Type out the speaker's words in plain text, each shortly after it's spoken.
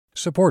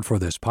Support for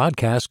this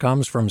podcast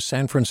comes from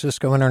San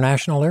Francisco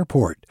International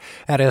Airport.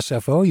 At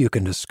SFO, you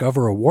can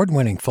discover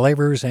award-winning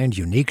flavors and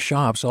unique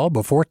shops all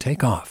before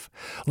takeoff.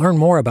 Learn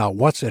more about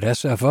what's at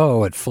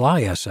SFO at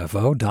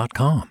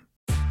flysfo.com.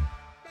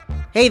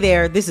 Hey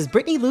there, this is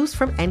Brittany Luce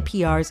from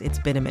NPR's It's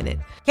Been a Minute.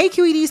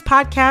 KQED's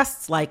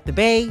podcasts like The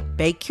Bay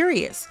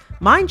Curious,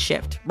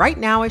 Mindshift, Right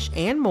Nowish,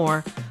 and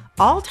more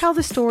all tell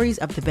the stories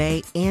of the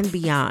Bay and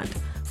beyond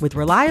with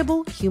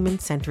reliable,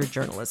 human-centered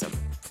journalism.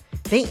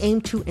 They aim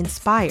to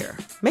inspire,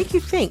 make you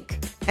think,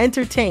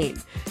 entertain,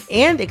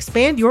 and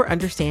expand your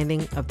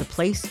understanding of the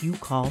place you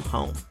call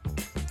home.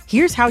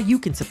 Here's how you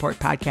can support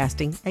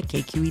podcasting at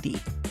KQED.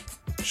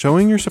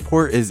 Showing your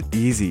support is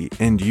easy,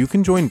 and you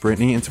can join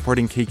Brittany in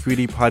supporting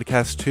KQED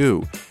Podcast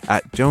too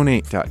at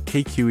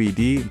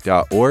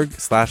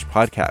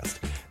donate.kqed.org/podcast.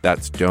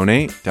 That's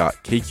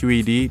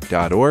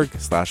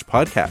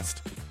donate.kqed.org/podcast.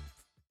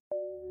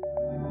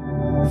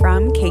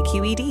 From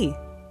KQED.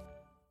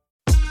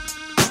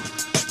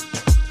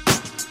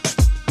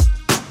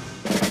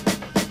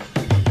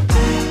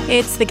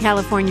 It's the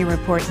California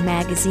Report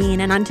magazine,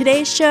 and on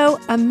today's show,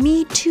 a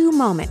Me Too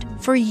moment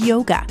for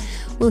yoga.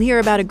 We'll hear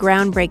about a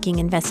groundbreaking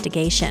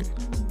investigation.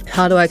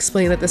 How do I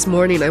explain that this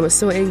morning I was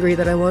so angry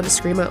that I wanted to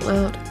scream out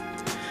loud?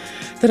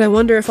 That I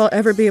wonder if I'll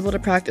ever be able to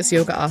practice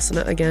yoga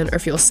asana again or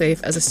feel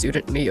safe as a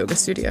student in a yoga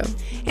studio.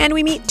 And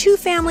we meet two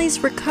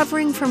families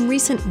recovering from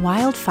recent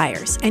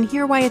wildfires and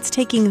hear why it's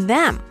taking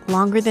them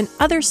longer than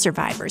other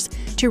survivors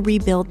to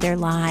rebuild their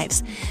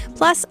lives.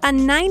 Plus, a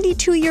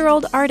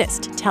 92-year-old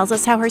artist tells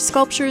us how her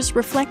sculptures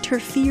reflect her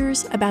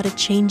fears about a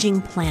changing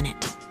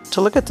planet.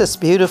 To look at this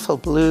beautiful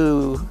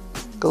blue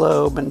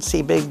globe and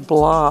see big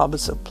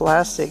blobs of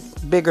plastic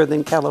bigger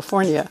than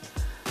California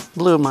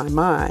blew my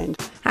mind.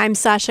 I'm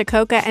Sasha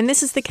Coca, and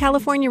this is the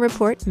California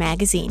Report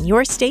magazine.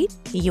 Your state,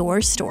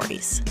 your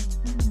stories.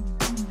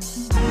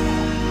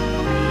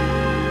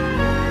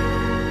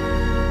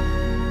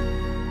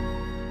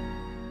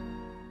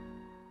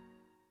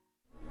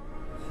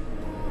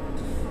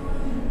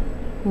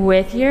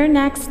 With your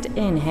next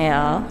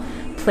inhale,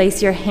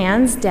 place your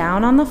hands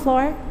down on the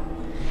floor,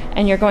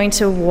 and you're going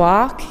to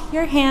walk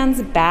your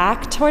hands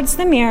back towards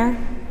the mirror.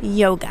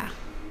 Yoga.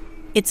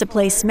 It's a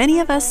place many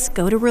of us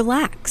go to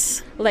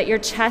relax. Let your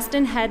chest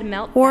and head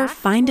melt or back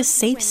find a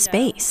safe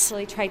space.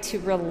 Actually try to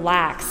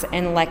relax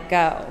and let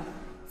go.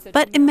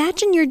 But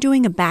imagine you're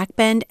doing a back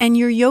bend and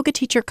your yoga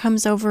teacher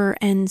comes over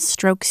and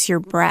strokes your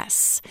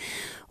breasts.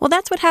 Well,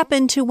 that's what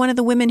happened to one of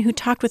the women who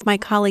talked with my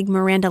colleague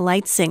Miranda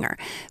Leitsinger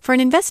for an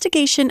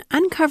investigation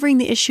uncovering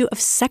the issue of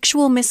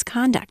sexual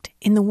misconduct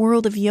in the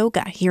world of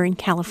yoga here in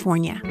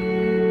California.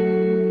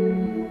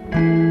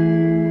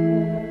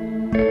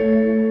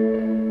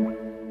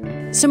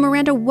 So,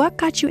 Miranda, what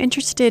got you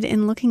interested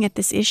in looking at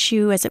this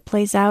issue as it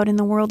plays out in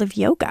the world of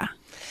yoga?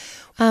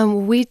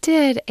 We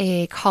did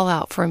a call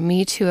out for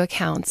Me Too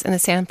accounts in the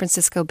San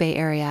Francisco Bay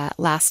Area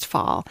last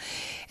fall.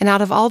 And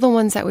out of all the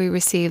ones that we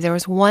received, there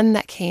was one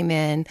that came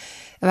in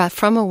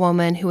from a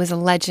woman who was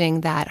alleging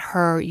that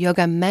her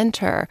yoga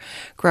mentor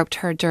groped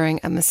her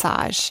during a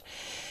massage.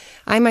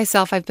 I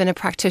myself, I've been a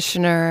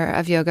practitioner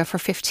of yoga for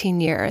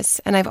 15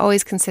 years, and I've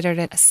always considered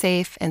it a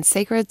safe and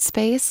sacred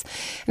space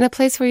and a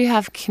place where you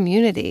have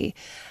community.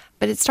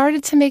 But it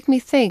started to make me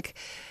think,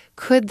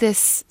 could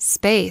this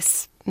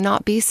space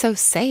not be so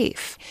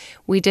safe?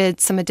 We did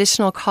some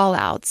additional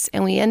call-outs,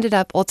 and we ended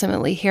up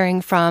ultimately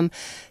hearing from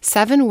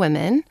 7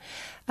 women,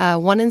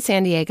 one in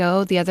San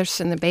Diego, the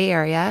others in the Bay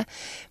Area,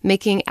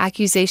 making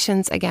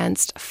accusations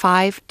against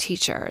 5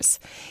 teachers.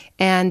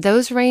 And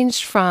those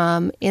ranged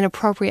from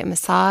inappropriate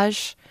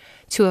massage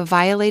to a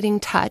violating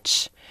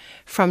touch,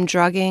 from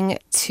drugging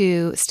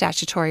to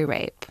statutory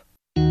rape.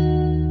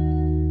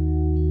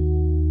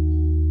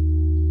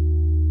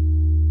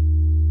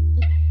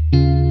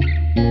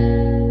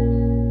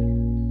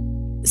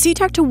 So you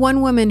talked to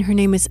one woman, her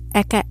name is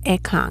Eka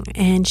Ekang,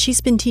 and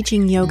she's been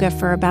teaching yoga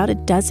for about a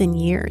dozen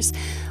years.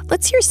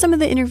 Let's hear some of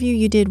the interview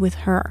you did with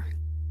her.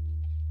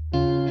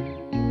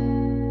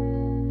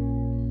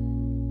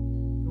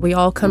 We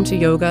all come to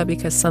yoga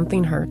because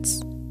something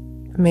hurts.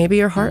 Maybe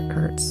your heart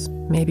hurts.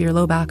 Maybe your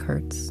low back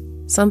hurts.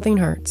 Something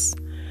hurts.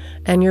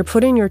 And you're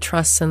putting your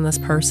trust in this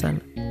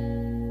person.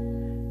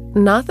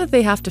 Not that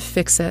they have to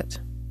fix it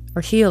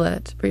or heal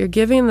it, but you're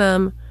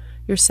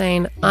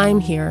saying, I'm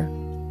here.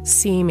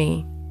 See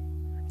me.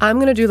 I'm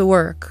going to do the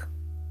work,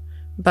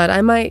 but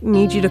I might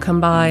need you to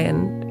come by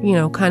and,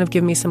 kind of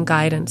give me some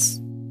guidance.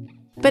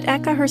 But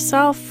Eka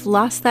herself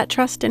lost that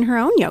trust in her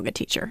own yoga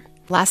teacher.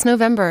 Last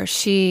November,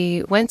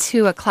 she went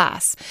to a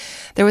class.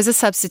 There was a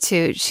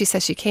substitute. She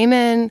says she came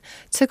in,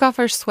 took off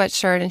her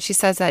sweatshirt, and she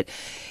says that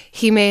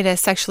he made a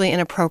sexually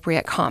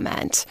inappropriate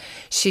comment.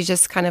 She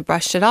just kind of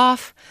brushed it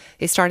off.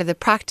 They started the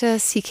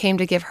practice. He came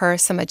to give her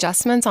some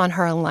adjustments on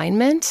her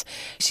alignment.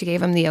 She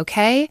gave him the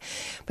okay.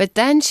 But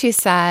then she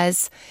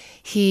says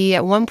he,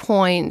 at one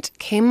point,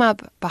 came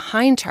up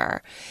behind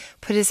her,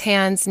 put his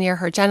hands near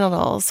her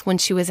genitals when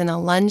she was in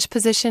a lunge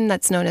position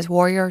that's known as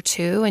Warrior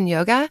 2 in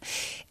yoga,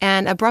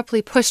 and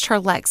abruptly pushed her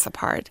legs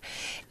apart.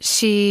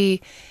 She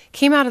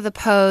came out of the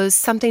pose,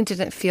 something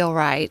didn't feel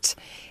right.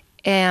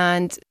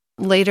 And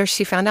later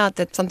she found out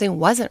that something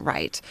wasn't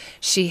right.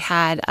 She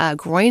had a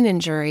groin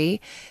injury,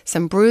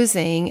 some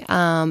bruising,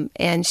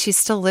 and she's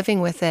still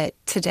living with it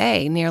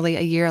today, nearly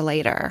a year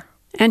later.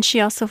 And she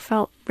also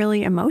felt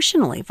really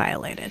emotionally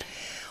violated.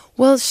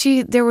 Well,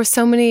 there were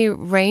so many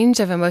range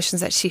of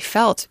emotions that she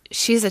felt.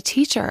 She's a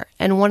teacher,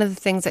 and one of the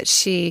things that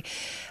she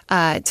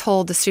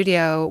told the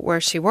studio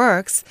where she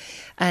works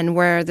and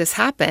where this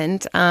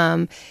happened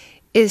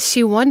is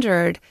she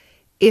wondered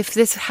if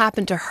this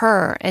happened to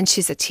her and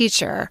she's a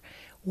teacher,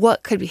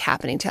 what could be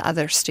happening to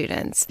other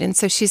students? And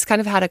so she's kind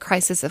of had a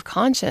crisis of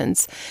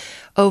conscience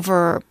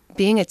over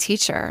being a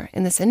teacher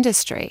in this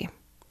industry.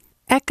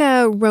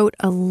 Eka wrote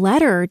a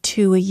letter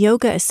to a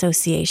yoga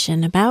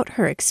association about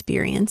her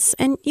experience,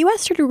 and you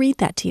asked her to read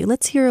that to you.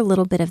 Let's hear a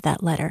little bit of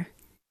that letter.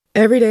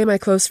 Every day, my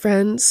close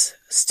friends,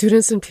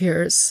 students, and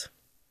peers,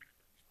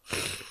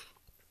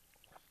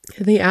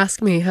 they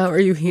ask me, how are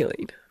you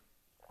healing?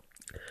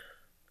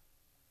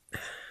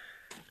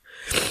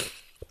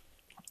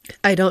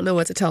 I don't know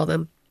what to tell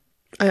them.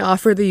 I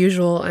offer the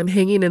usual, I'm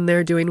hanging in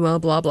there, doing well,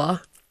 blah, blah.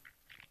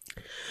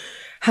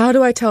 How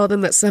do I tell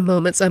them that some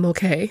moments I'm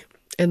okay,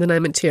 and then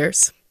I'm in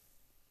tears?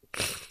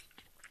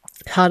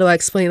 How do I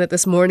explain that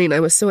this morning I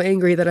was so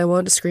angry that I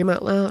wanted to scream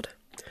out loud?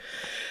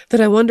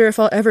 That I wonder if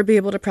I'll ever be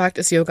able to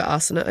practice yoga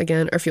asana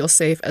again or feel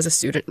safe as a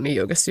student in a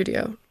yoga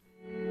studio?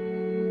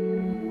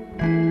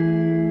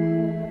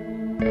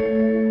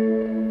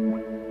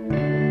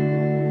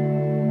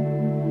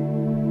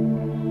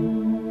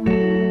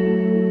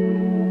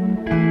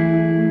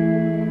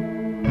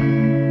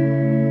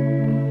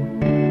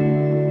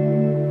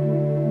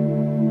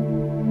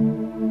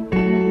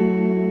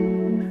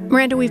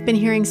 Miranda, we've been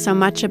hearing so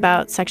much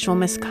about sexual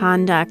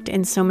misconduct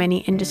in so many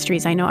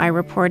industries. I know I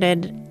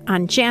reported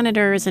on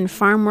janitors and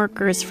farm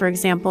workers, for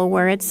example,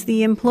 where it's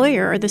the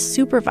employer or the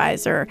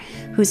supervisor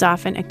who's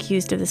often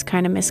accused of this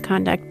kind of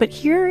misconduct. But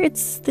here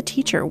it's the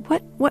teacher.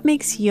 What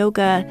makes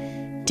yoga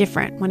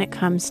different when it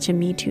comes to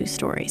Me Too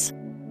stories?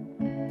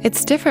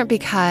 It's different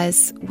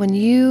because when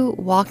you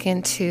walk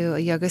into a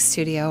yoga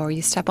studio or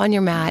you step on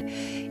your mat,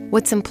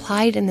 what's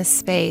implied in the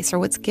space or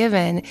what's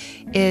given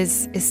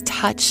is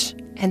touch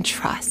and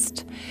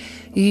trust.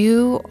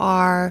 You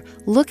are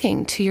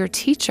looking to your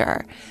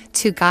teacher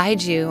to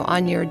guide you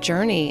on your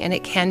journey, and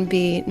it can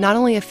be not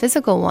only a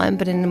physical one,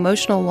 but an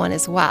emotional one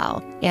as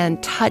well.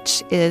 And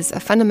touch is a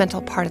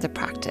fundamental part of the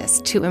practice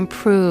to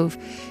improve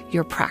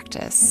your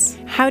practice.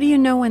 How do you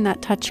know when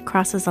that touch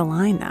crosses a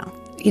line, though?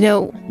 You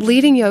know,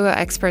 leading yoga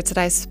experts that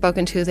I've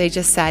spoken to, they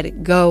just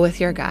said, go with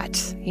your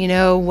gut. You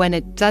know, when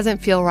it doesn't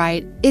feel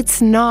right,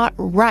 it's not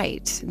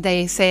right.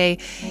 They say,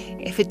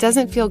 if it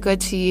doesn't feel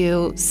good to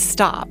you,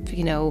 stop.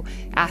 You know,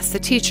 ask the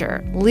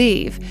teacher,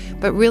 leave,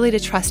 but really to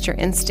trust your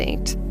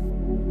instinct.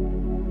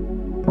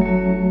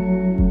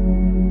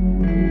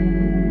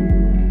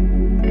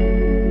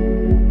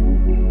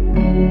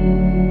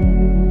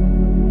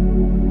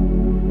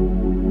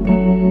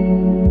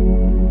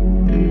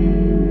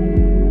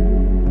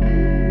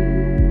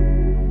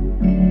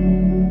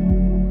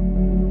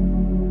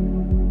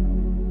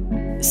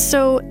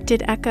 So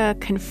did Eka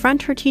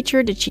confront her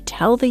teacher? Did she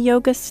tell the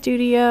yoga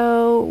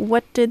studio?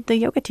 What did the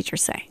yoga teacher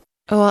say?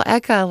 Well,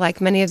 Eka,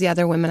 like many of the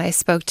other women I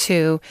spoke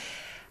to,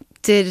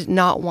 did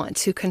not want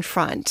to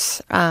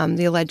confront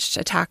the alleged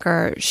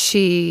attacker.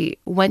 She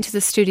went to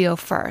the studio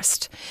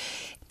first.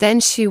 Then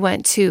she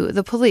went to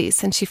the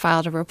police and she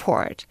filed a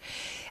report.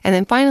 And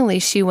then finally,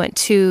 she went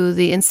to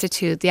the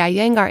institute, the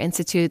Iyengar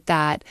Institute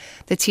that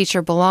the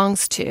teacher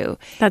belongs to.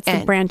 That's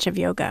the branch of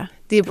yoga.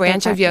 The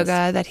branch of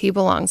yoga that he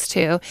belongs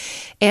to.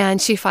 And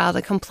she filed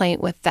a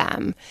complaint with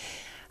them.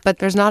 But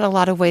there's not a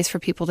lot of ways for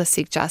people to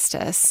seek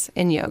justice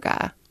in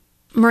yoga.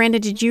 Miranda,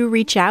 did you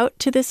reach out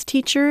to this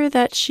teacher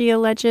that she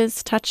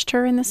alleges touched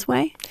her in this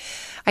way?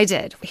 I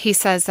did. He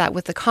says that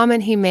with the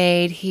comment he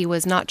made, he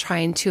was not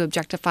trying to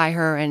objectify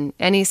her in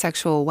any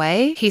sexual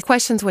way. He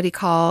questions what he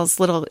calls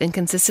little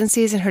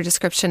inconsistencies in her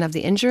description of the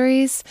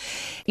injuries.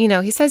 You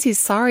know, he says he's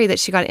sorry that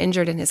she got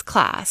injured in his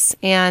class,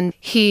 and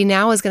he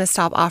now is going to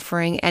stop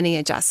offering any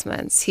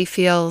adjustments. He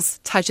feels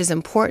touch is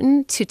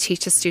important to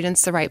teach the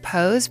students the right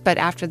pose, but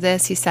after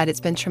this, he said it's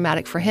been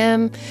traumatic for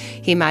him.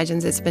 He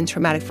imagines it's been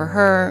traumatic for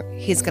her.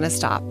 He's going to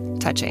stop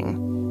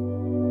touching.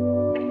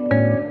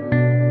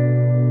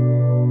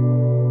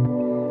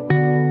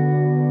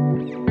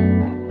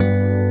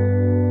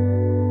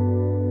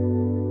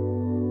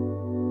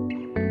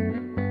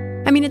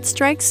 I mean, it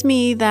strikes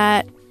me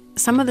that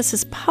some of this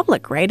is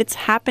public, right? It's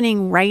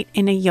happening right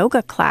in a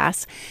yoga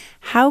class.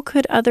 How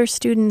could other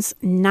students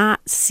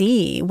not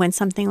see when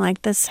something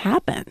like this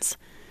happens?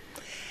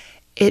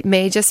 It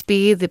may just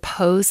be the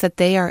pose that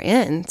they are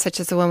in, such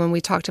as the woman we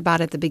talked about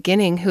at the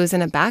beginning who's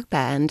in a back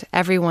bend.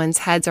 Everyone's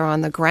heads are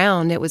on the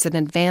ground. It was an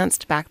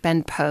advanced back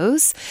bend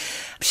pose.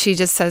 She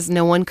just says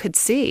no one could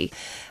see.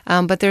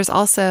 But there's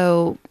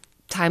also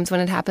times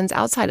when it happens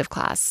outside of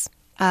class.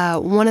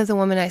 One of the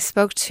women I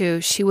spoke to,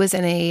 she was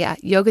in a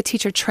yoga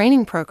teacher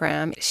training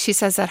program. She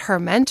says that her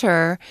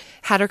mentor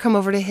had her come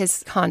over to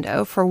his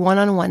condo for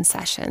one-on-one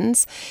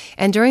sessions.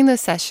 And during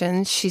those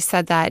sessions, she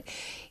said that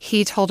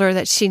he told her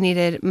that she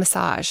needed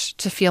massage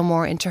to feel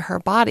more into her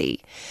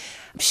body.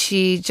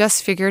 She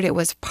just figured it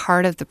was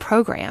part of the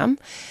program,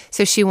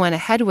 so she went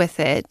ahead with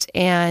it.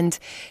 And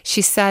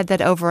she said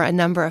that over a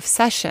number of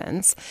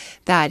sessions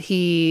that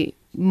he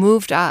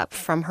moved up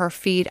from her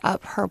feet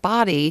up her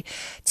body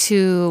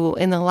to,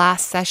 in the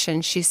last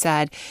session, she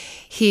said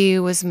he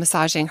was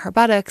massaging her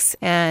buttocks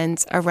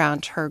and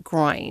around her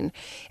groin.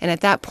 And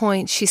at that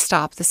point, she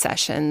stopped the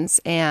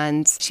sessions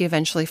and she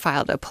eventually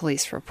filed a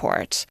police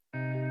report.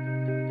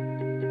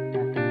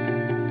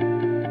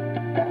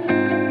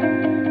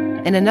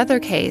 In another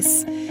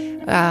case,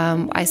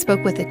 I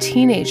spoke with a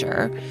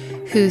teenager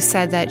who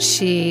said that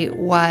she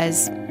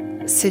was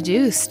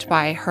seduced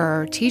by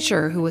her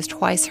teacher, who was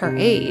twice her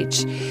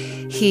age.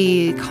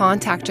 He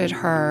contacted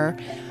her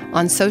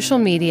on social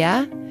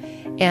media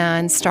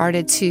and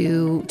started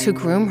to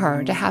groom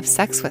her to have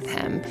sex with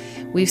him.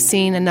 We've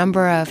seen a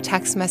number of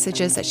text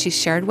messages that she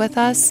shared with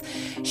us.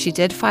 She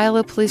did file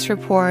a police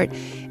report,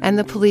 and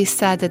the police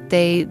said that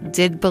they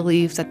did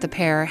believe that the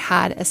pair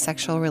had a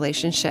sexual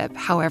relationship,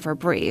 however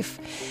brief.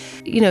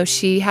 You know,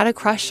 she had a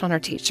crush on her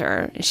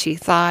teacher. She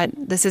thought,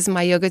 this is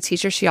my yoga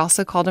teacher. She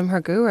also called him her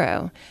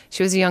guru.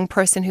 She was a young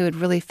person who had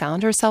really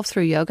found herself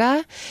through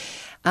yoga.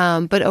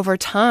 But over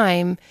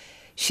time,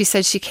 she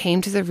said she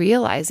came to the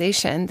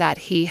realization that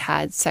he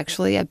had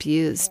sexually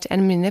abused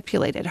and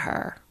manipulated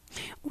her.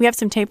 We have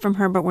some tape from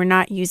her, but we're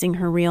not using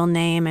her real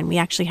name, and we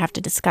actually have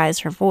to disguise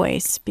her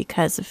voice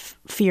because of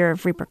fear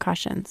of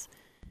repercussions.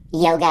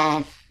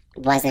 Yoga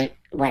wasn't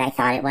what I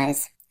thought it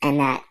was, and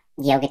that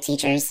yoga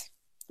teachers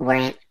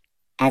weren't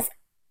as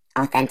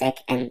authentic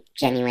and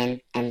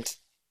genuine and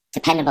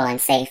dependable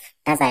and safe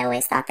as I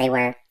always thought they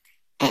were.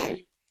 And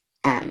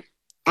I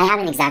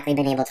haven't exactly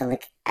been able to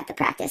look at the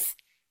practice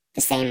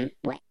the same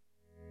way.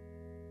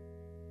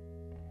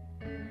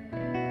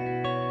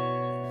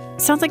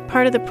 Sounds like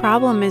part of the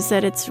problem is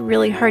that it's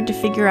really hard to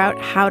figure out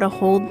how to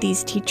hold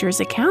these teachers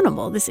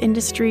accountable. This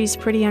industry is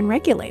pretty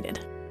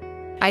unregulated.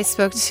 I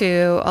spoke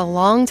to a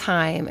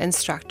longtime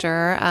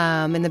instructor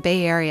in the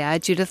Bay Area,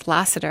 Judith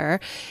Lassiter.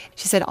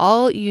 She said,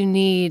 all you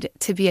need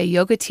to be a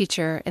yoga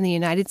teacher in the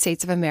United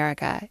States of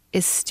America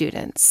is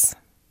students.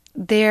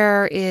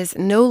 There is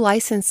no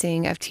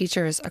licensing of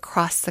teachers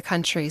across the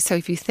country. So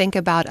if you think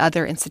about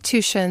other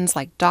institutions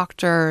like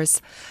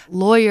doctors,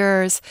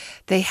 lawyers,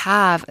 they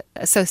have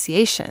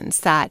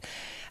associations that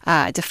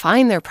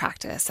define their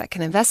practice, that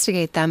can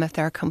investigate them if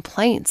there are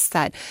complaints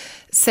that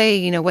say,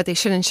 you know, what they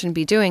should and shouldn't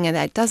be doing, and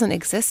that doesn't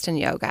exist in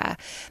yoga.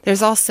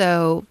 There's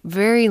also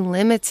very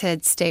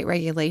limited state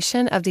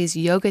regulation of these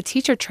yoga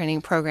teacher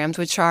training programs,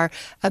 which are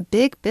a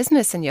big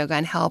business in yoga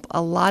and help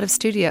a lot of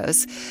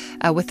studios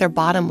with their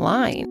bottom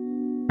line.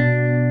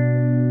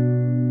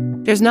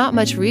 There's not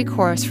much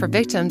recourse for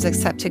victims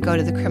except to go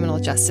to the criminal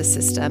justice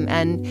system.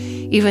 And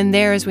even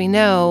there, as we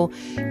know,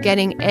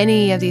 getting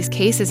any of these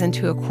cases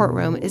into a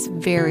courtroom is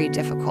very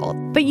difficult.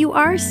 But you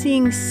are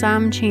seeing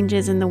some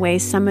changes in the way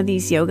some of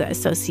these yoga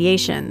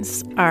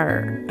associations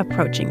are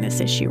approaching this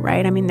issue,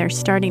 right? I mean, they're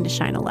starting to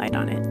shine a light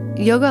on it.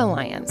 Yoga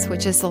Alliance,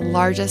 which is the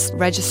largest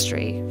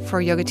registry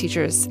for yoga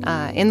teachers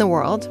in the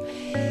world,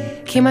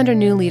 came under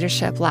new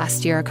leadership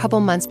last year, a couple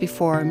months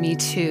before Me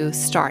Too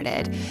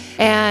started.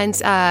 And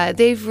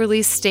they've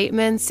released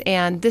statements,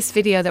 and this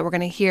video that we're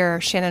going to hear,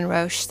 Shannon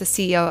Roche, the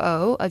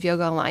COO of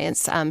Yoga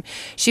Alliance,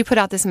 she put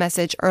out this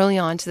message early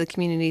on to the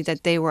community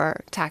that they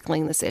were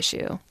tackling this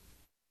issue.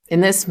 In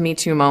this Me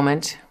Too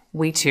moment,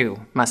 we too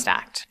must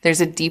act.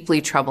 There's a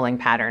deeply troubling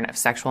pattern of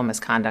sexual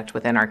misconduct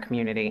within our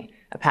community,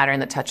 a pattern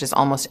that touches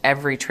almost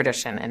every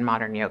tradition in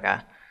modern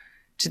yoga.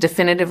 To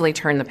definitively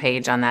turn the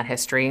page on that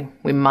history,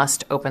 we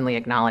must openly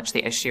acknowledge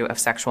the issue of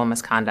sexual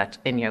misconduct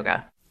in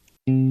yoga.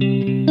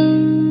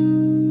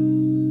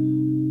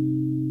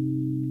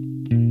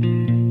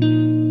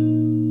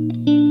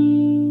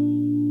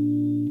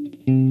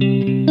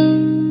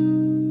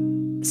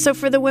 So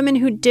for the women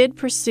who did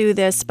pursue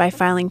this by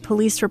filing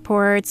police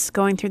reports,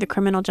 going through the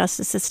criminal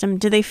justice system,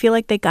 do they feel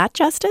like they got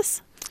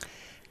justice?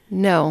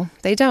 No,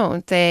 they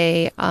don't.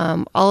 They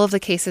all of the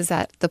cases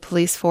that the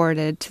police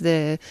forwarded to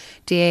the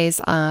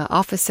DA's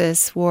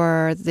offices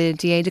were the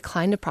DA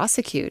declined to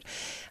prosecute.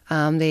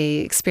 They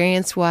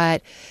experienced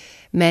what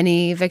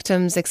many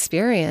victims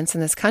experience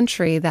in this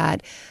country,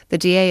 that the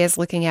DA is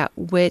looking at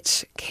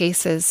which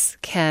cases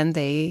can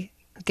they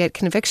get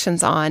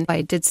convictions on.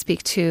 I did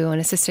speak to an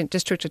assistant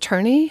district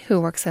attorney who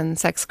works in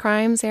sex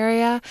crimes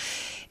area,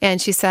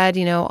 and she said,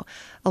 you know,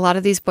 a lot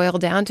of these boil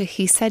down to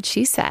he said,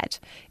 she said,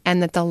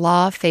 and that the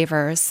law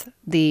favors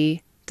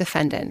the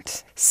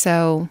defendant.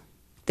 So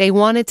they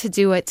wanted to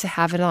do it to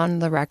have it on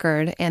the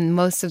record, and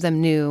most of them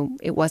knew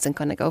it wasn't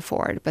going to go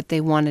forward, but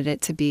they wanted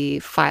it to be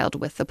filed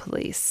with the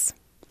police.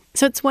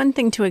 So it's one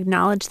thing to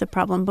acknowledge the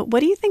problem, but what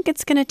do you think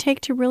it's going to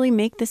take to really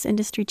make this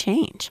industry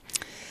change?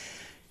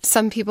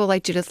 Some people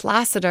like Judith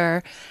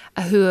Lassiter,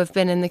 who have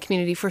been in the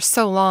community for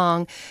so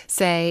long,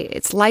 say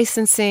it's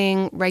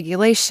licensing,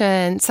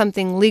 regulation,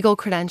 something legal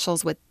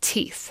credentials with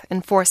teeth,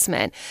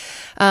 enforcement.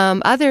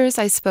 Others,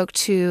 I spoke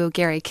to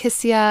Gary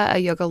Kissia, a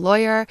yoga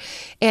lawyer,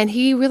 and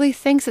he really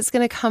thinks it's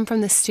going to come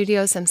from the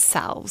studios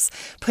themselves,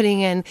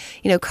 putting in,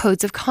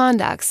 codes of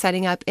conduct,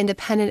 setting up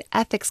independent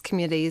ethics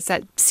committees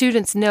that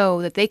students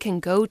know that they can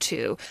go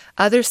to.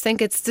 Others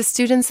think it's the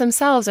students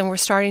themselves, and we're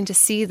starting to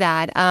see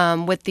that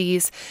with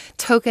these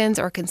tokens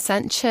or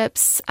consent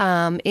chips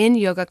in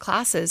yoga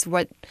classes.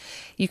 What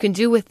you can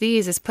do with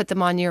these is put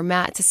them on your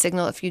mat to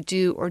signal if you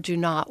do or do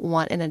not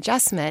want an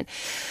adjustment.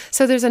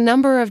 So there's a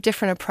number of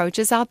different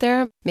approaches out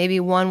there. Maybe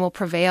one will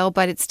prevail,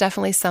 but it's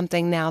definitely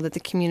something now that the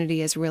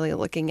community is really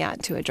looking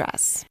at to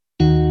address.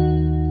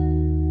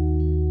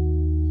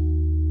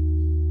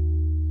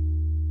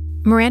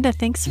 Miranda,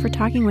 thanks for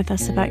talking with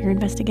us about your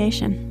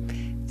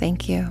investigation.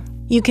 Thank you.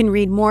 You can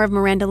read more of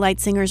Miranda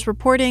Leitzinger's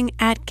reporting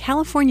at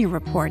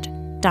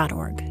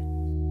californiareport.org.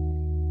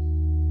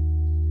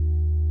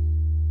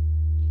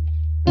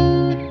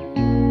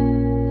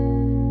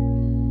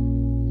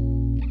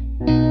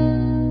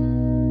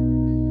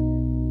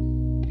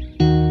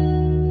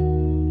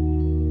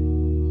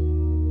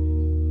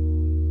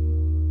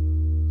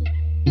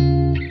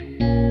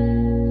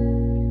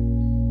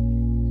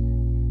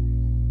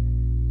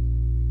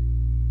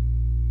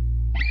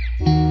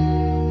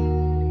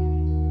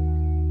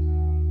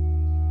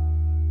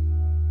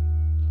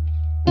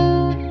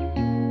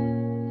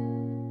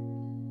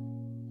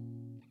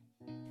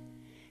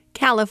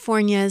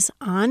 California's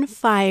on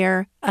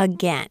fire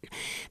again.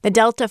 The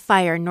Delta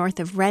Fire north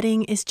of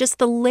Redding is just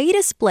the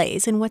latest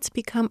blaze in what's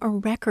become a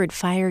record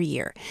fire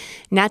year.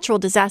 Natural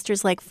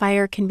disasters like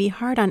fire can be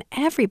hard on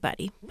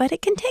everybody, but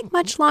it can take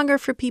much longer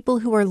for people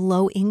who are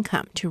low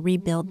income to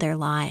rebuild their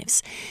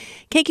lives.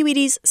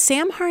 KQED's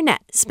Sam Harnett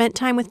spent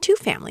time with two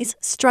families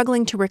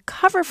struggling to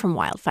recover from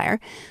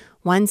wildfire.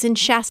 One's in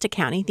Shasta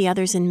County, the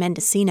other's in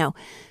Mendocino.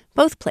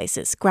 Both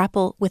places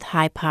grapple with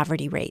high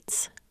poverty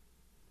rates.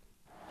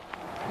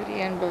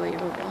 Pretty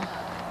unbelievable.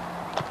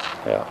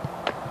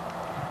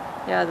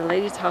 Yeah, the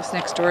lady's house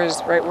next door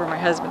is right where my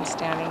husband's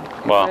standing.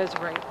 Wow. It is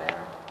right there.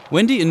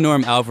 Wendy and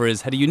Norm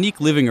Alvarez had a unique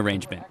living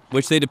arrangement,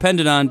 which they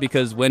depended on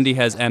because Wendy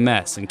has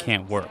MS and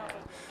can't work.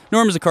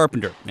 Norm is a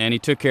carpenter, and he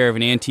took care of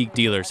an antique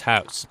dealer's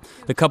house.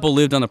 The couple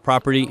lived on the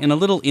property in a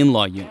little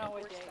in-law unit.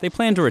 They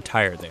planned to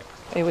retire there.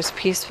 It was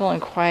peaceful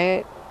and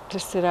quiet to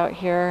sit out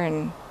here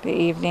in the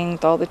evening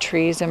with all the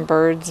trees and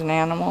birds and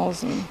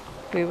animals, and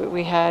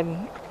we had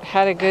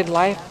a good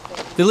life.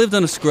 They lived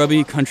on a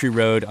scrubby country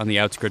road on the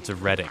outskirts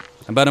of Redding.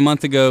 About a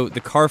month ago,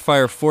 the car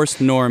fire forced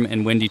Norm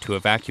and Wendy to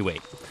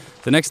evacuate.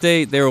 The next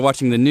day, they were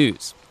watching the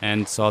news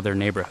and saw their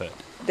neighborhood.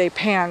 They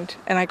panned,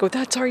 and I go,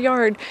 "That's our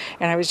yard."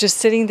 And I was just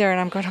sitting there,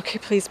 and I'm going, "Okay,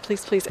 please,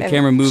 please, please." The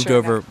camera moved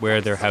over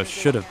where their house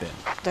should have been.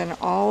 Then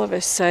all of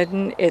a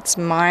sudden, it's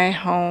my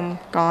home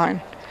gone.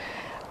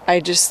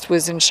 I just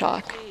was in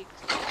shock.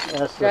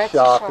 That's the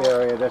shop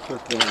area. That's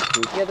what's being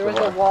increased. Yeah, there was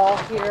a wall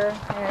here,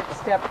 and it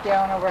stepped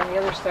down over on the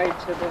other side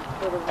to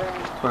the rain.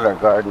 This was our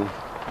garden.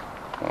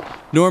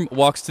 Norm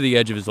walks to the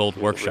edge of his old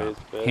workshop,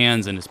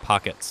 hands in his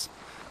pockets.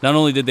 Not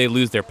only did they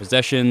lose their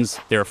possessions,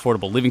 their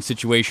affordable living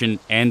situation,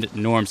 and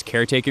Norm's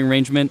caretaking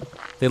arrangement,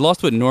 they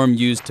lost what Norm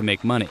used to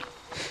make money,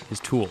 his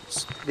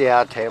tools.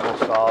 Yeah, table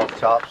saws,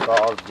 chop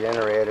saws,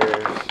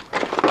 generators,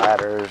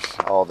 ladders,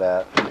 all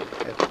that.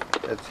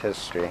 It's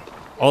history.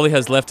 All he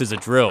has left is a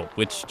drill,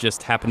 which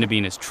just happened to be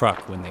in his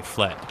truck when they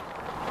fled.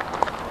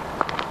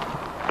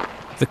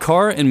 The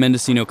Carr and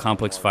Mendocino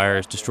complex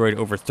fires destroyed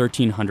over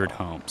 1,300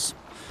 homes.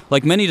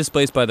 Like many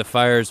displaced by the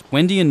fires,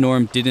 Wendy and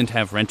Norm didn't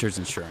have renter's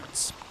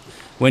insurance.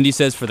 Wendy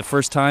says for the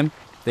first time,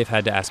 they've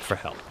had to ask for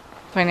help.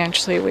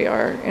 Financially, we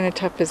are in a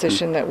tough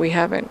position that we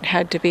haven't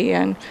had to be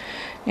in,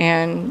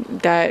 and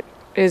that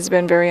has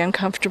been very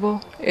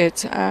uncomfortable.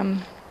 It's to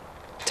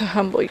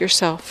humble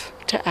yourself,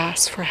 to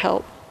ask for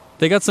help.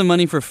 They got some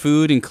money for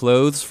food and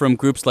clothes from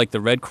groups like the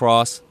Red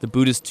Cross, the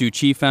Buddhist Tu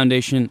Chi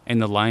Foundation, and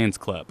the Lions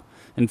Club,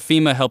 and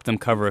FEMA helped them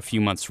cover a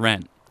few months'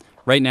 rent.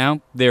 Right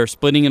now, they are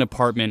splitting an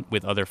apartment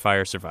with other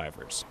fire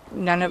survivors.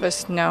 None of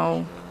us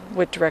know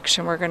what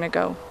direction we're going to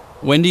go.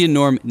 Wendy and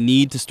Norm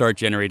need to start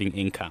generating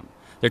income.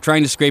 They're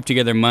trying to scrape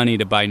together money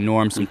to buy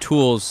Norm some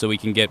tools so he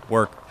can get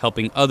work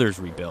helping others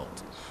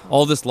rebuild.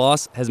 All this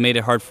loss has made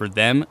it hard for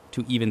them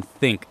to even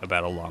think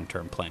about a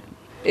long-term plan.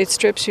 It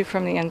strips you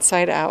from the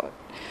inside out.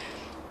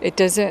 It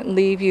doesn't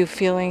leave you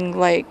feeling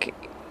like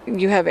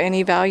you have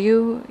any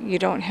value. You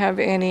don't have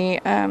any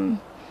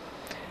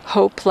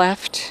hope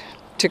left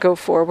to go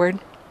forward.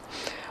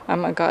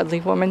 I'm a godly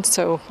woman,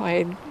 so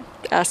I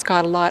ask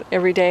God a lot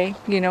every day,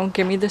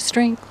 give me the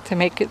strength to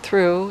make it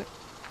through.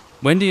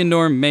 Wendy and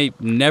Norm may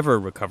never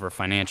recover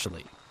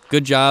financially.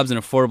 Good jobs and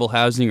affordable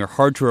housing are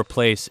hard to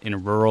replace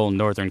in rural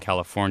Northern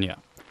California.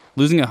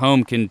 Losing a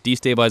home can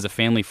destabilize a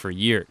family for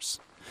years.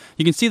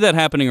 You can see that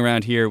happening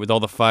around here with all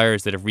the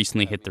fires that have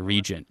recently hit the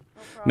region.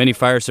 Many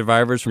fire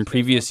survivors from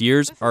previous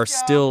years are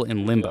still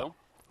in limbo,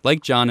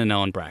 like John and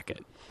Ellen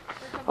Brackett.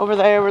 Over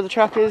there where the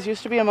truck is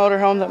used to be a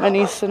motorhome that my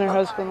niece and her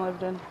husband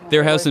lived in.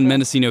 Their house in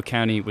Mendocino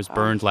County was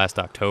burned last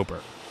October.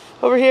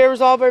 Over here was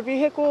all of our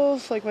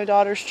vehicles, like my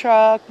daughter's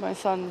truck, my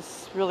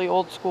son's really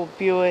old school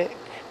Buick.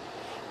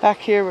 Back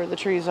here where the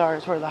trees are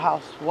is where the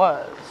house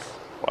was.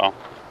 Wow.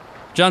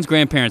 John's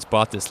grandparents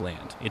bought this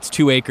land. It's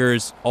 2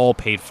 acres, all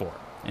paid for.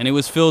 And it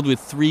was filled with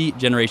 3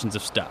 generations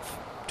of stuff.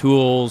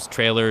 Tools,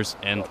 trailers,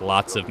 and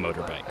lots of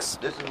motorbikes.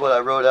 This is what I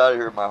rode out of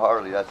here in my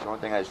Harley. That's the only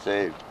thing I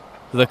saved.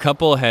 The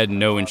couple had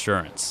no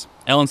insurance.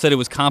 Ellen said it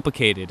was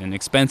complicated and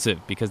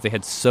expensive because they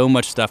had so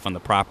much stuff on the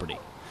property.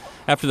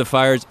 After the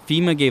fires,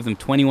 FEMA gave them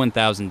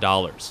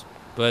 $21,000,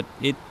 but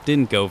it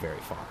didn't go very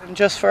far. And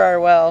just for our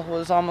well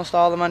was almost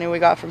all the money we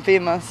got from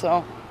FEMA,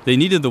 so. They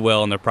needed the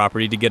well on their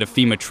property to get a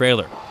FEMA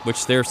trailer,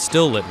 which they're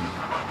still living in.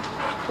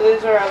 So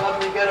these are our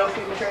lovely good old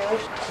FEMA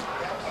trailers.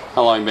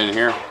 How long have you been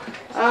here?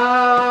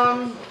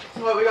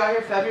 What we got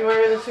here,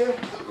 February this year?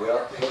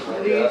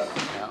 Yeah.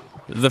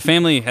 The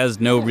family has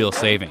no real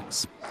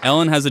savings.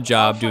 Ellen has a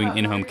job doing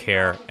in-home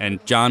care,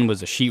 and John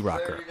was a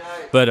sheetrocker.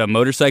 But a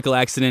motorcycle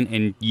accident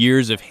and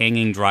years of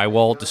hanging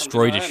drywall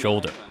destroyed his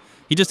shoulder.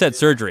 He just had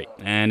surgery,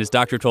 and his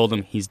doctor told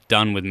him he's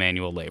done with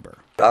manual labor.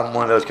 I'm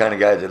one of those kind of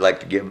guys that like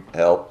to give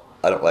help.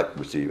 I don't like to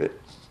receive it.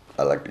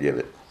 I like to give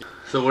it.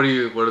 So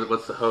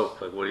what's the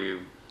hope? Like, what are you?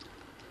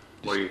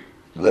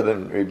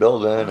 Living,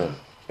 rebuilding,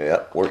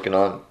 and working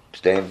on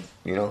staying,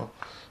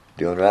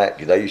 doing right.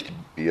 Because I used to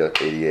be an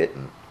idiot,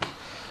 and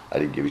I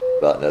didn't give a shit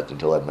about nothing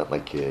until I met my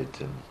kids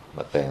and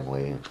my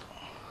family. And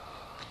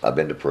I've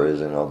been to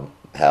prison on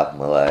half of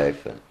my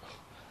life, and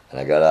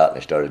I got out and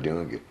I started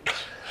doing good.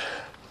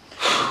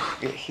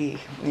 He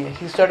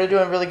started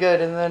doing really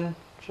good and then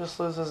just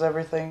loses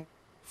everything.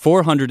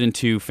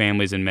 402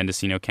 families in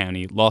Mendocino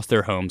County lost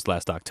their homes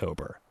last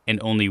October, and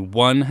only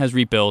 1 has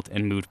rebuilt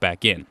and moved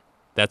back in.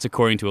 That's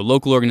according to a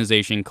local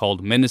organization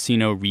called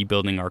Mendocino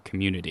Rebuilding Our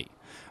Community.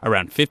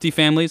 Around 50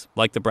 families,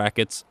 like the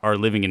Brackets, are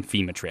living in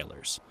FEMA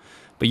trailers.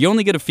 But you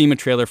only get a FEMA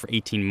trailer for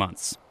 18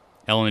 months.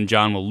 Ellen and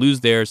John will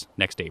lose theirs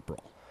next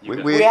April.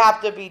 We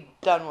have to be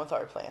done with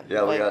our plan.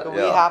 Yeah, we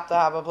have to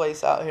have a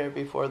place out here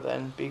before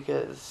then,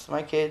 because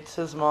my kids,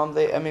 his mom,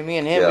 me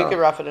and him, we could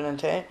rough it in a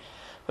tent.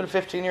 But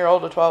a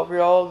 15-year-old, a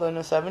 12-year-old, and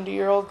a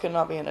 70-year-old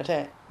cannot be in a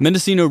tent.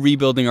 Mendocino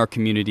Rebuilding Our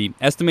Community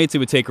estimates it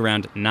would take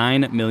around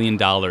 $9 million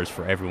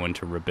for everyone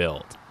to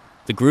rebuild.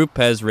 The group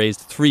has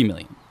raised $3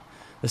 million.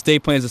 The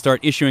state plans to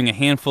start issuing a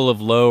handful of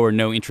low or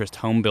no interest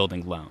home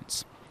building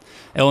loans.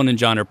 Ellen and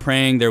John are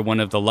praying they're one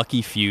of the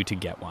lucky few to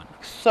get one.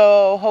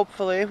 So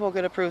hopefully we'll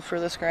get approved for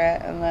this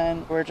grant, and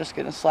then we're just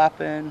going to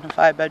slap in a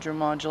 5-bedroom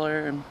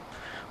modular and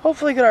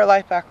hopefully get our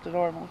life back to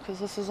normal, because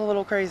this is a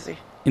little crazy.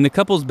 In the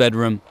couple's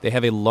bedroom, they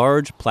have a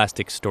large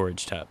plastic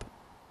storage tub.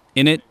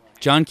 In it,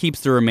 John keeps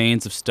the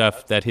remains of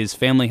stuff that his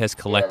family has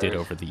collected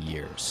over the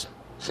years.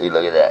 See,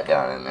 look at that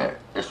down in there.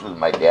 This was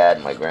my dad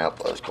and my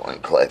grandpa's coin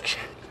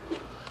collection.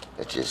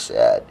 It's just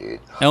sad,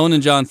 dude. Ellen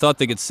and John thought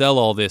they could sell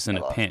all this in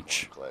a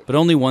pinch, but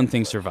only one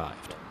thing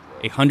survived: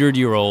 a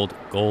 100-year-old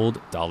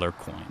gold dollar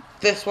coin.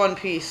 This one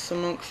piece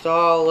amongst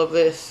all of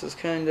this is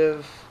kind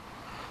of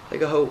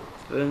like a hope,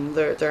 and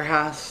there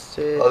has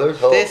to. Oh, there's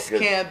hope. This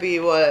can't be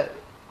what.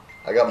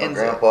 I got my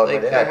grandpa and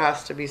my dad. There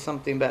has to be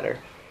something better.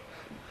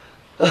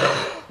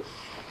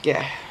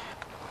 Yeah.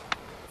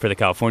 For the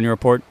California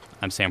Report,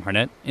 I'm Sam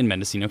Harnett in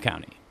Mendocino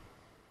County.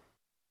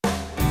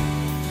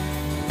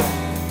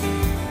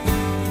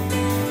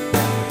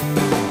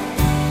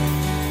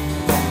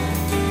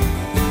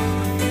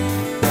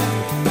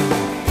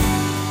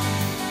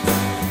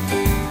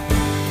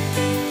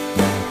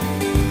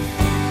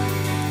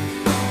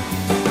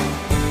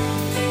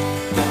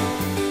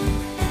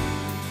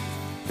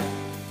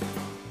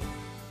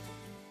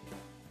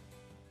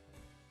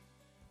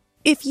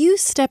 If you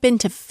step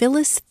into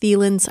Phyllis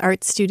Thielen's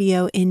art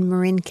studio in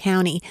Marin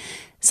County,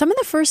 some of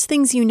the first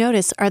things you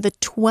notice are the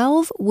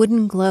 12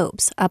 wooden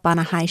globes up on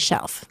a high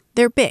shelf.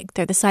 They're big.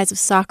 They're the size of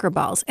soccer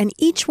balls, and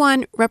each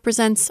one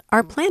represents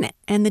our planet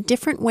and the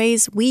different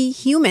ways we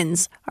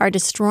humans are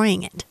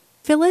destroying it.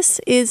 Phyllis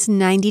is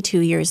 92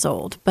 years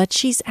old, but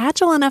she's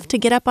agile enough to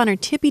get up on her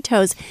tippy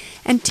toes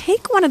and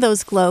take one of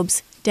those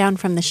globes down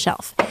from the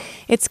shelf.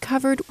 It's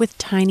covered with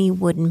tiny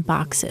wooden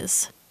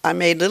boxes. I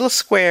made little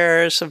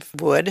squares of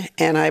wood,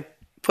 and I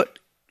put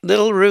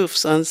little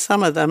roofs on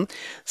some of them.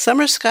 Some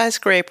are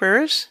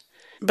skyscrapers,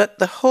 but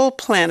the whole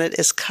planet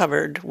is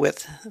covered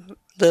with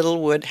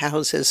little wood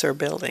houses or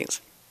buildings.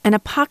 An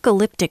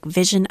apocalyptic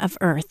vision of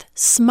Earth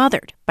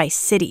smothered by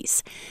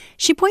cities.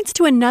 She points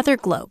to another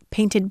globe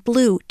painted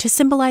blue to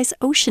symbolize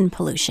ocean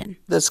pollution.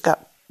 That's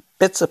got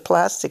bits of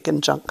plastic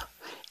and junk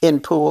in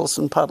pools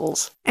and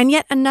puddles. And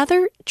yet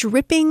another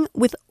dripping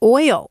with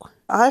oil.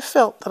 I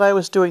felt that I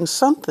was doing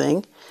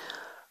something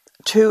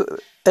to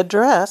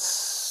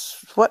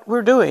address what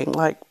we're doing,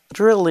 like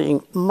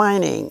drilling,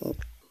 mining,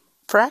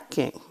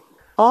 fracking.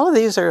 All of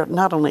these are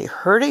not only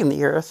hurting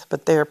the earth,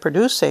 but they're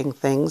producing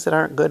things that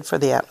aren't good for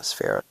the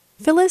atmosphere.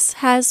 Phyllis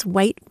has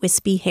white,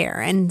 wispy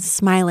hair and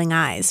smiling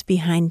eyes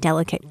behind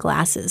delicate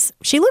glasses.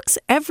 She looks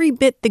every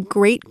bit the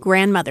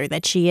great-grandmother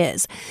that she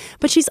is,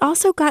 but she's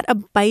also got a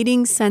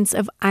biting sense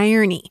of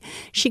irony.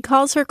 She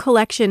calls her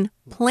collection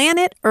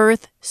Planet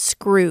Earth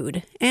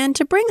Screwed, and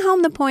to bring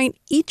home the point,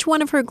 each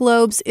one of her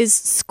globes is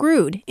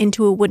screwed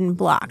into a wooden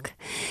block.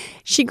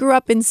 She grew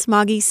up in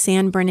smoggy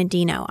San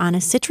Bernardino on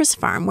a citrus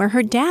farm where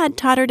her dad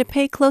taught her to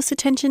pay close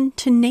attention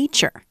to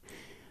nature.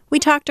 We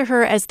talked to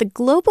her as the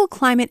Global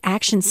Climate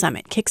Action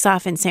Summit kicks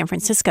off in San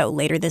Francisco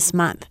later this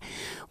month.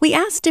 We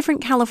asked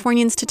different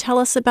Californians to tell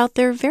us about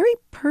their very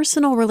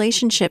personal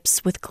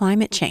relationships with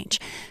climate change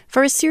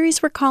for a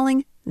series we're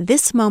calling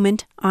This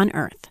Moment on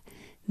Earth.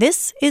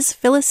 This is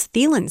Phyllis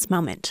Thielen's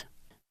moment.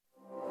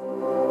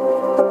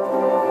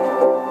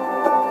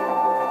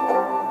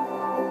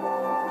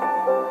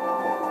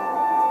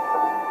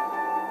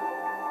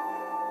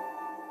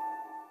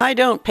 I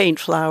don't paint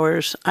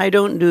flowers. I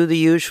don't do the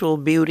usual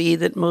beauty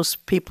that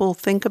most people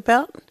think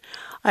about.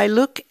 I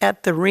look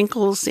at the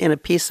wrinkles in a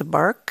piece of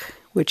bark,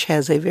 which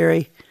has a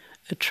very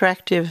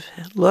attractive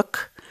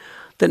look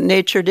that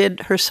nature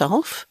did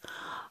herself.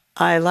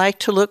 I like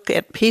to look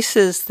at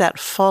pieces that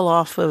fall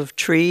off of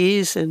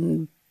trees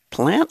and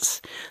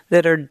plants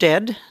that are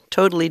dead,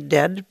 totally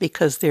dead,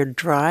 because they're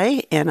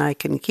dry, and I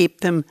can keep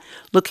them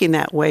looking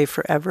that way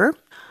forever.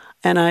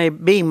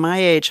 And being my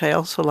age, I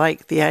also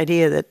like the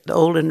idea that the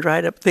old and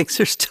dried up things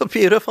are still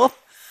beautiful.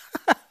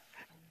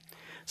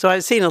 So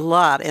I've seen a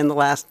lot in the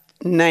last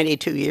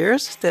 92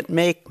 years that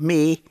make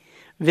me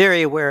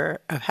very aware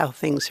of how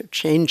things are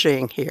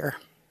changing here.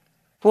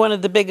 One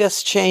of the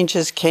biggest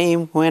changes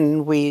came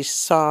when we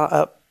saw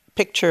a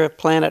picture of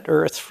planet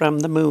Earth from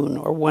the moon,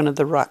 or one of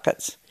the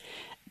rockets.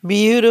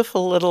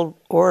 Beautiful little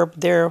orb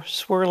there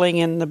swirling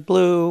in the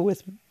blue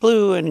with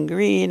blue and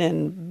green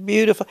and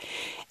beautiful.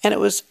 And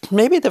it was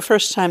maybe the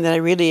first time that I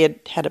really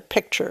had a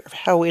picture of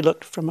how we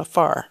looked from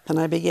afar. And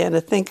I began to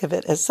think of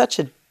it as such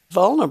a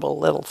vulnerable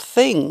little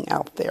thing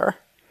out there.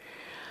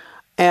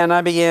 And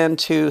I began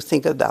to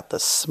think about the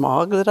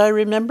smog that I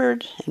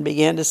remembered and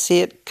began to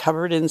see it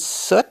covered in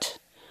soot.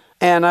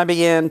 And I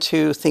began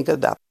to think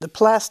about the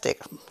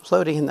plastic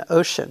floating in the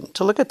ocean.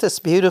 To look at this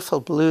beautiful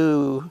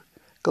blue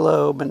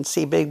globe and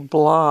see big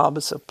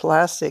blobs of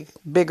plastic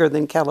bigger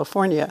than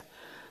California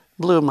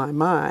blew my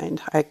mind.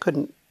 I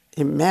couldn't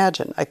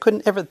imagine. I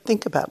couldn't ever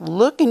think about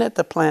looking at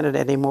the planet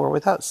anymore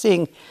without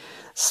seeing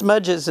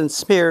smudges and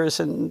smears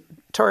and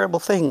terrible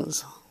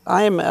things.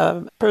 I am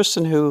a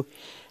person who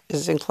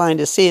is inclined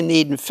to see a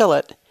need and fill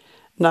it,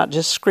 not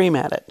just scream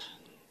at it.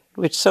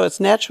 So it's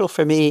natural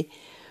for me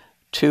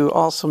to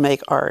also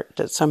make art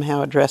that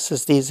somehow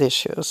addresses these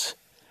issues.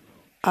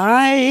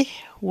 I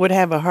would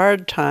have a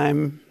hard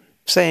time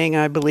saying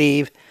I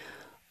believe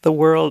the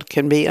world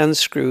can be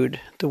unscrewed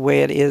the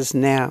way it is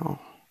now.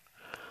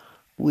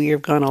 We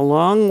have gone a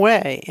long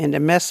way into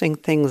messing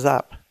things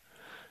up,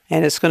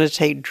 and it's going to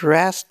take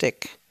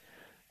drastic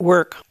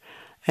work.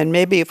 And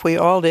maybe if we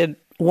all did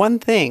one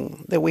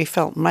thing that we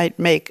felt might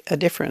make a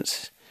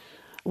difference,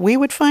 we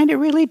would find it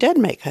really did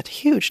make a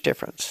huge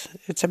difference.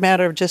 It's a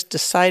matter of just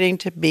deciding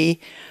to be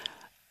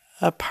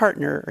a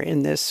partner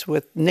in this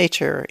with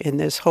nature, in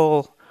this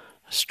whole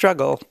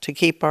struggle to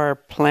keep our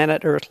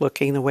planet Earth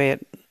looking the way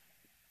it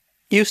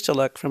used to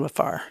look from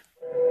afar.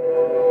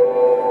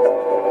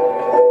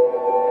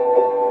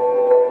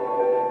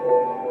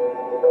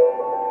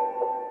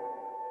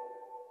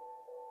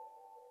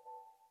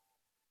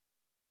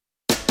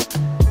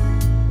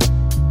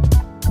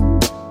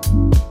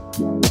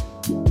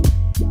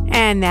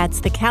 And that's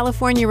the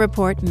California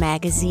Report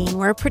magazine.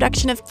 We're a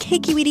production of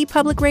KQED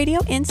Public Radio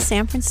in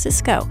San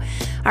Francisco.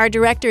 Our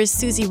director is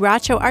Susie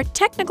Racho. Our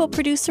technical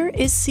producer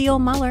is Seal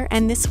Muller.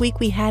 And this week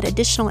we had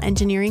additional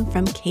engineering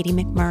from Katie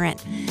McMurrin.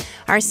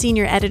 Our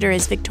senior editor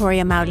is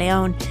Victoria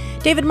Mauleon.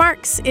 David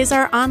Marks is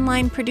our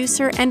online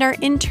producer, and our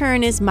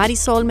intern is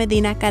Marisol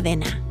Medina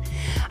Cadena.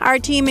 Our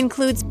team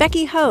includes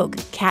Becky Hogue,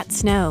 Kat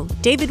Snow,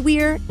 David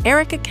Weir,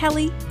 Erica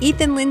Kelly,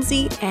 Ethan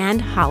Lindsay,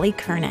 and Holly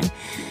Kernan.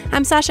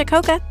 I'm Sasha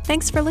Coca.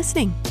 Thanks for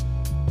listening.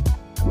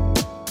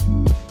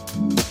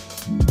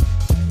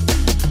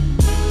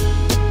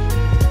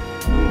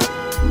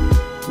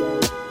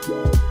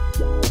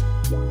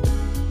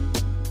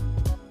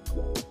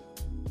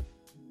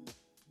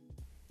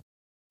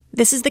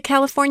 This is the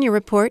California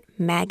Report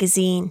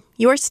magazine.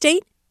 Your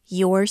state,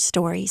 your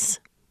stories.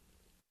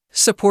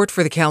 Support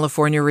for the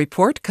California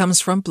Report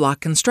comes from Block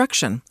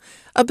Construction,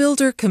 a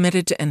builder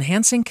committed to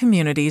enhancing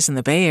communities in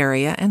the Bay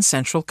Area and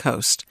Central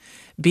Coast.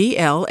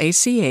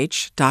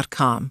 BLACH.com.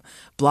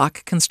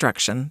 Block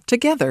Construction.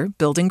 Together,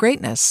 building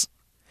greatness.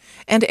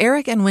 And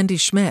Eric and Wendy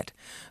Schmidt,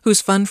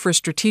 whose Fund for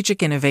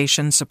Strategic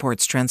Innovation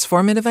supports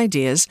transformative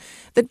ideas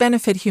that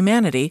benefit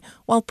humanity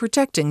while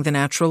protecting the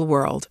natural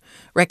world,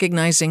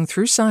 recognizing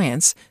through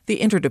science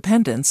the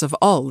interdependence of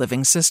all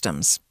living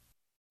systems.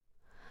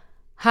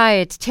 Hi,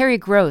 it's Terry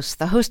Gross,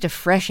 the host of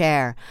Fresh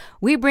Air.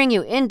 We bring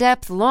you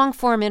in-depth,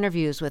 long-form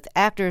interviews with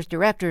actors,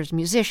 directors,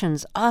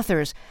 musicians,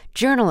 authors,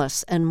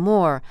 journalists, and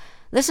more.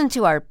 Listen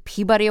to our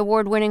Peabody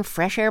Award-winning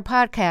Fresh Air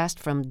podcast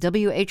from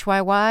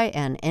WHYY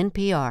and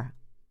NPR.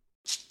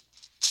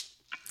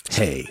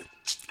 Hey,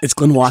 it's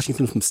Glenn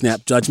Washington from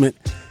Snap Judgment.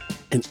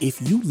 And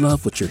if you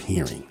love what you're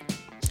hearing,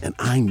 and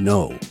I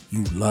know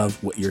you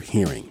love what you're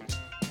hearing,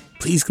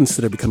 please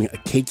consider becoming a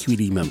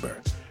KQED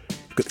member.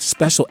 You get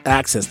special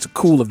access to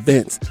cool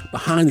events,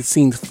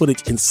 behind-the-scenes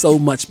footage, and so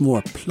much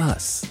more.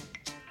 Plus,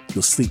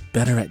 you'll sleep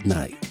better at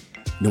night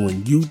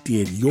knowing you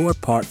did your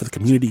part for the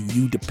community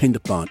you depend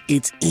upon.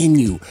 It's in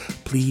you.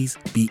 Please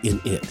be in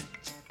it.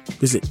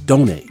 Visit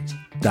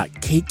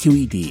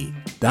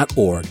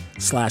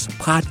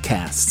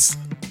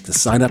donate.kqed.org/podcasts to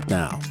sign up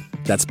now.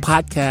 That's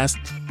podcast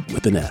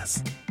with an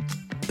S.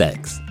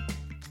 Thanks.